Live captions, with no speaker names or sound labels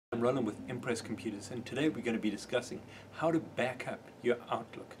I'm running with Impress Computers, and today we're going to be discussing how to back up your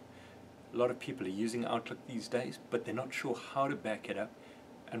Outlook. A lot of people are using Outlook these days, but they're not sure how to back it up,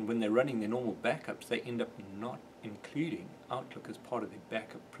 and when they're running their normal backups, they end up not including Outlook as part of their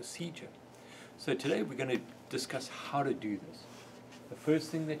backup procedure. So today we're going to discuss how to do this. The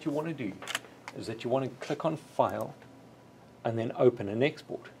first thing that you want to do is that you want to click on File and then Open and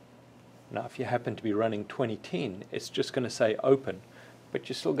Export. Now if you happen to be running 2010, it's just going to say Open, but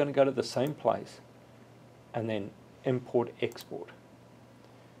you're still going to go to the same place and then Import Export.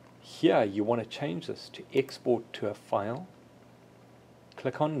 Here you want to change this to Export to a File,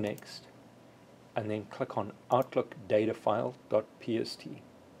 click on Next, and then click on Outlook Data File.pst.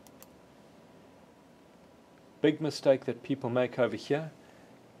 Big mistake that people make over here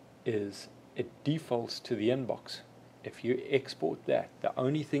is it defaults to the inbox. If you export that, the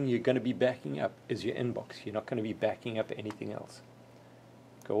only thing you're going to be backing up is your inbox. You're not going to be backing up anything else.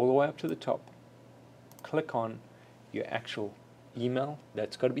 Go all the way up to the top, click on your actual email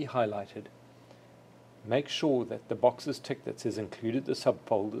that's got to be highlighted. Make sure that the box is ticked that says included the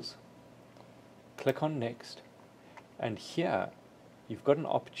subfolders. Click on Next, and here you've got an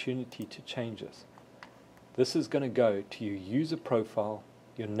opportunity to change this. This is going to go to your user profile,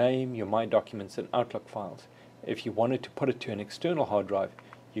 your name, your My Documents, and Outlook files. If you wanted to put it to an external hard drive,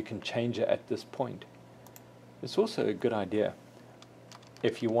 you can change it at this point. It's also a good idea.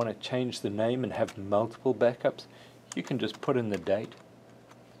 If you want to change the name and have multiple backups, you can just put in the date,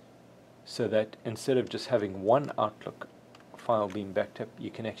 so that instead of just having one Outlook file being backed up, you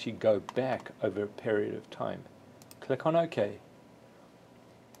can actually go back over a period of time. Click on OK.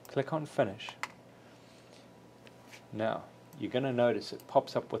 Click on Finish. Now, you're going to notice it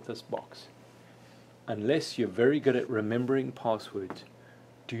pops up with this box. Unless you're very good at remembering passwords,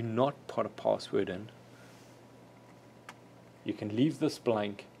 do not put a password in. You can leave this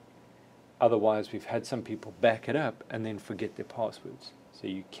blank, otherwise we've had some people back it up and then forget their passwords. So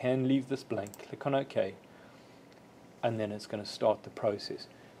you can leave this blank, click on OK, and then it's going to start the process.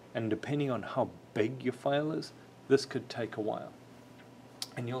 And depending on how big your file is, this could take a while.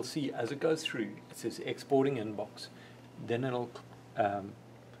 And you'll see as it goes through, it says exporting inbox. Then it'll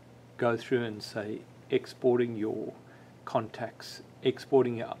go through and say exporting your contacts,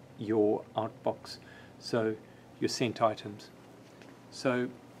 exporting your outbox, so your sent items. So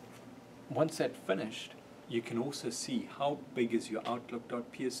once that's finished, you can also see how big is your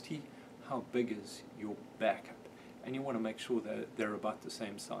Outlook.pst, how big is your backup, and you want to make sure that they're about the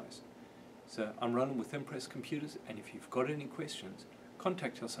same size. So I'm running with Impress Computers, and if you've got any questions,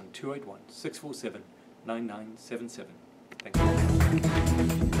 contact us on 281-647-9977. Thank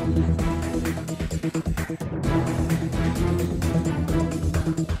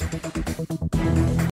you.